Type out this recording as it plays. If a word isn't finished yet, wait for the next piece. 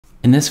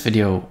In this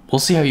video, we'll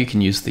see how you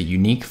can use the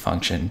unique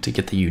function to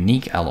get the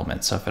unique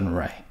elements of an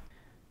array.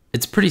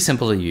 It's pretty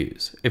simple to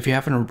use. If you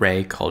have an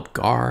array called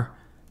gar,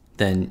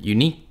 then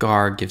unique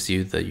gar gives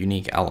you the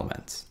unique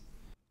elements.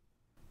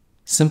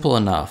 Simple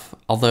enough,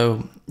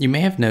 although you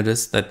may have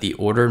noticed that the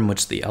order in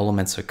which the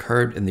elements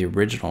occurred in the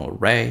original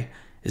array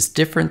is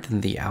different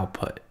than the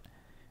output.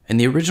 In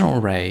the original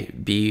array,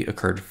 B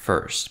occurred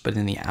first, but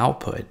in the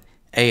output,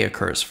 A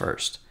occurs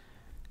first.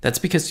 That's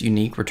because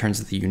unique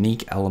returns the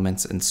unique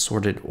elements in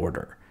sorted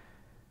order.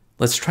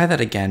 Let's try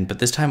that again, but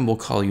this time we'll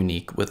call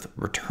unique with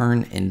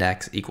return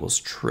index equals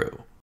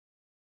true.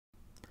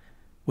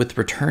 With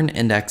return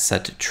index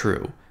set to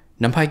true,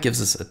 NumPy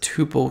gives us a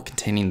tuple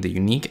containing the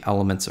unique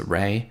elements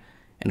array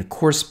and a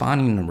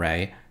corresponding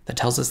array that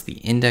tells us the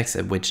index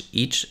at which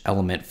each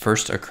element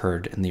first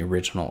occurred in the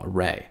original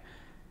array.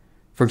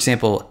 For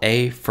example,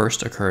 A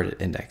first occurred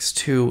at index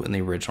 2 in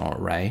the original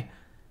array,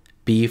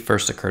 B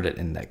first occurred at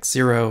index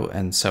 0,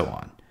 and so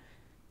on.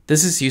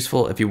 This is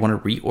useful if you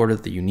want to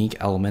reorder the unique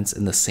elements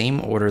in the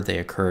same order they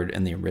occurred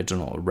in the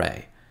original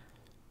array.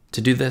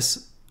 To do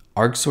this,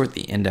 argsort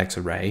the index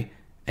array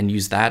and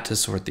use that to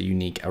sort the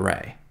unique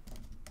array.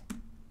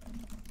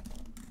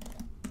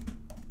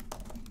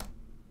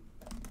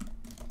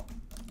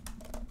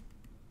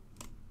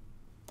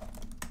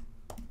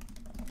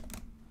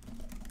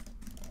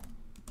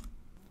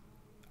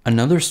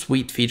 Another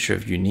sweet feature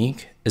of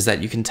unique is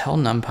that you can tell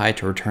NumPy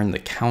to return the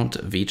count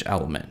of each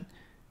element.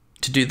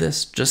 To do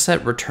this, just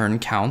set return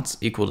counts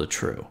equal to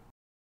true.